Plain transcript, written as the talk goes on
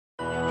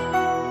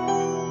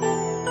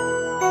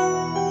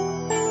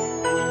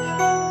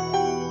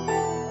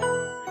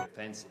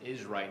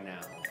right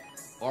now?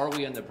 Are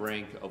we on the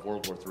brink of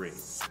World War III?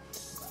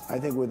 I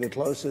think we're the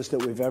closest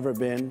that we've ever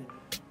been.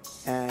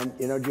 And,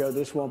 you know, Joe,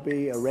 this won't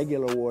be a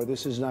regular war.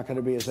 This is not going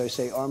to be, as I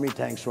say, army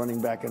tanks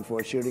running back and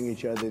forth, shooting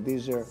each other.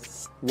 These are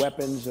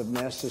weapons of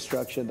mass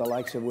destruction, the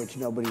likes of which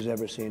nobody's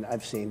ever seen.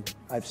 I've seen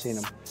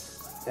them.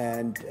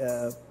 And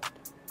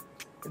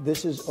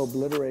this is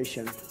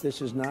obliteration.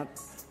 This is not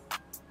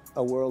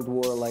a world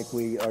war like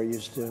we are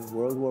used to.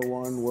 World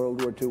War I,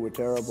 World War II were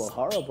terrible,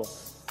 horrible.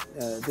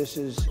 This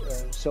is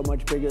so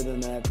much bigger than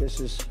that. This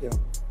is, you know,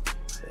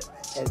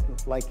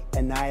 like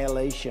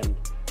annihilation.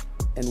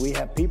 And we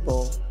have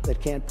people that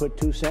can't put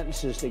two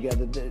sentences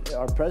together.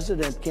 Our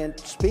president can't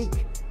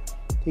speak.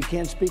 He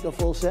can't speak a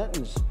full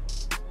sentence.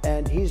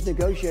 And he's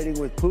negotiating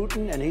with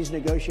Putin, and he's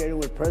negotiating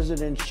with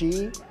President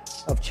Xi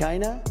of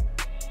China,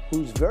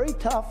 who's very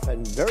tough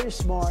and very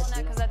smart.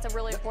 Because that's a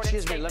really important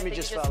Excuse me, let me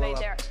just follow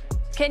up.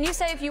 Can you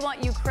say if you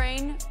want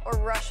Ukraine or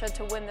Russia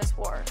to win this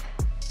war?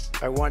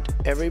 I want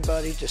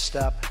everybody to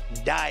stop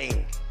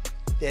dying.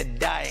 They're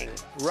dying.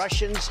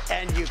 Russians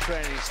and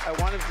Ukrainians. I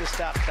want them to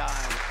stop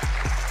dying.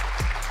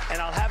 And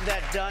I'll have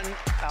that done.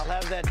 I'll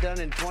have that done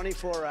in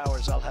 24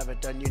 hours. I'll have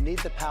it done. You need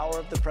the power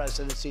of the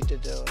presidency to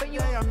do it. But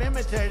I'm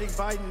imitating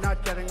Biden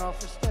not getting off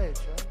the stage,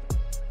 right?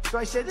 So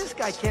I say, this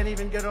guy can't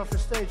even get off the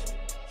stage.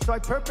 So I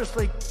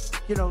purposely,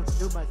 you know,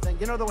 do my thing.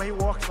 You know the way he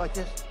walks like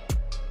this?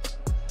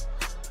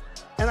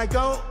 And I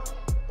go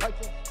like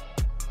this.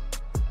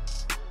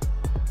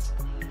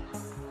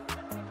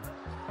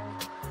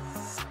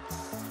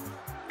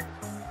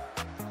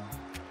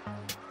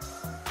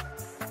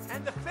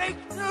 And the fake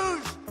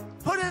news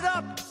put it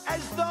up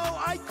as though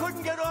I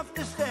couldn't get off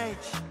the stage.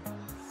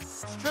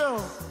 It's true.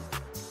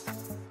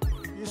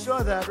 You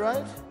saw that,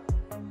 right?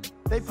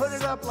 They put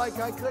it up like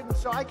I couldn't,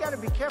 so I gotta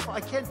be careful.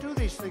 I can't do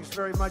these things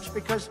very much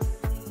because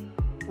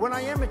when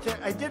I imitate,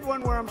 I did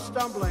one where I'm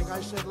stumbling.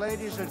 I said,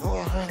 ladies and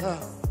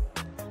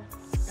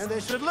they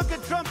said, look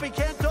at Trump, he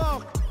can't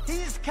talk.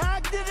 He's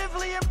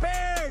cognitively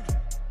impaired.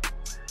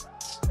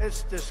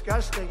 It's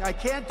disgusting. I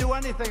can't do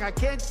anything.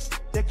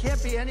 There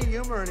can't be any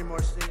humor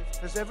anymore, Steve,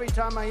 because every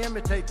time I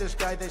imitate this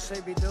guy, they say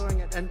be doing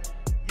it. And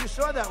you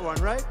saw that one,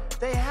 right?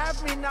 They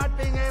have me not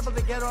being able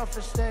to get off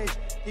the stage.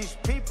 These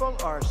people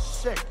are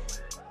sick.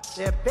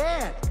 They're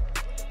bad.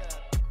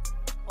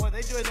 Oh, are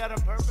they doing that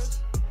on purpose?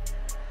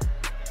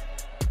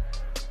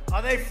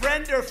 Are they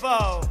friend or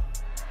foe?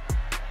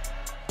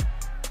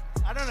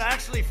 I don't know, I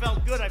actually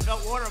felt good. I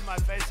felt water on my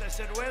face. I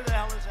said, where the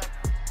hell is that?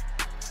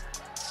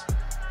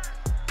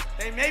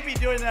 They may be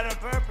doing that on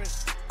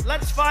purpose.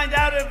 Let's find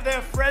out if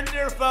they're friend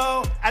or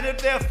foe, and if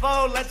they're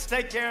foe, let's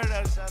take care of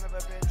those son of a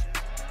bitches.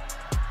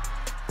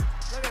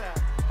 Look at that.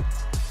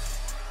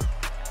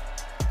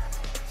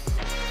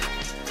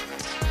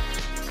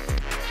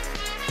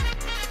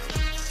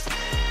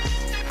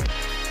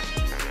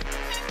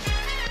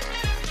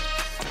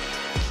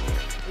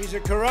 He's a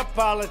corrupt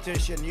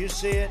politician. You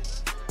see it?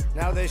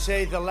 Now they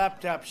say the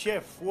laptop,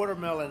 Schiff,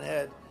 watermelon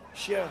head,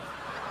 Schiff.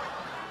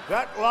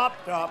 That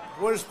laptop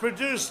was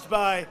produced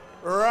by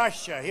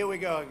Russia. Here we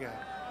go again.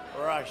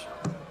 Russia.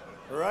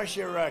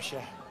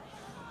 Russia.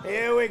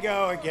 Here we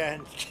go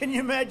again. Can you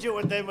imagine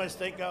what they must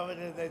think of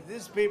it?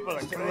 These people are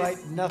crazy. They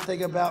write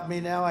nothing about me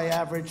now. I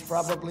average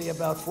probably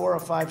about 4 or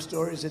 5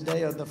 stories a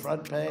day on the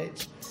front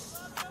page.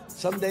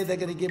 Someday they're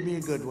going to give me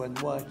a good one.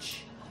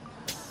 Watch.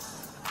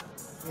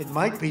 It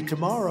might be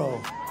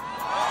tomorrow.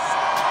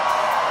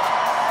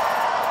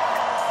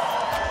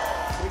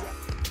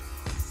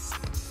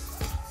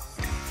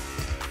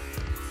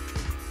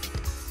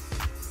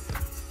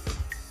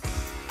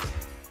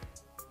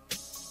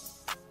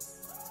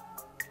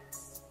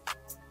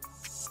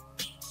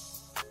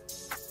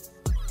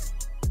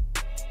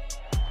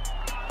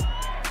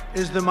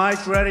 Is the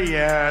mic ready?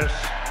 Yes.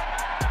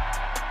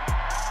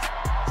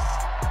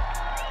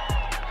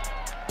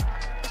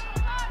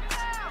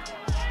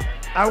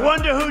 I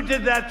wonder who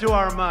did that to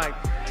our mic.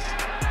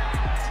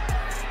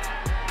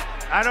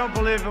 I don't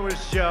believe it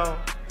was Joe.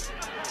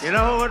 You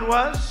know who it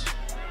was?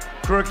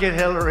 Crooked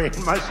Hillary.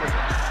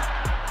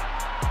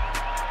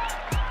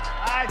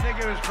 I think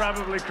it was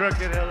probably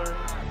Crooked Hillary.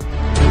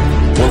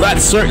 Well,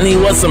 that certainly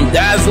was some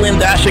dazzling,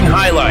 dashing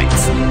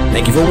highlights.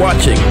 Thank you for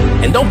watching.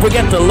 And don't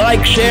forget to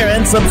like, share,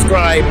 and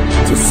subscribe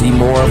to see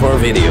more of our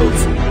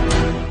videos.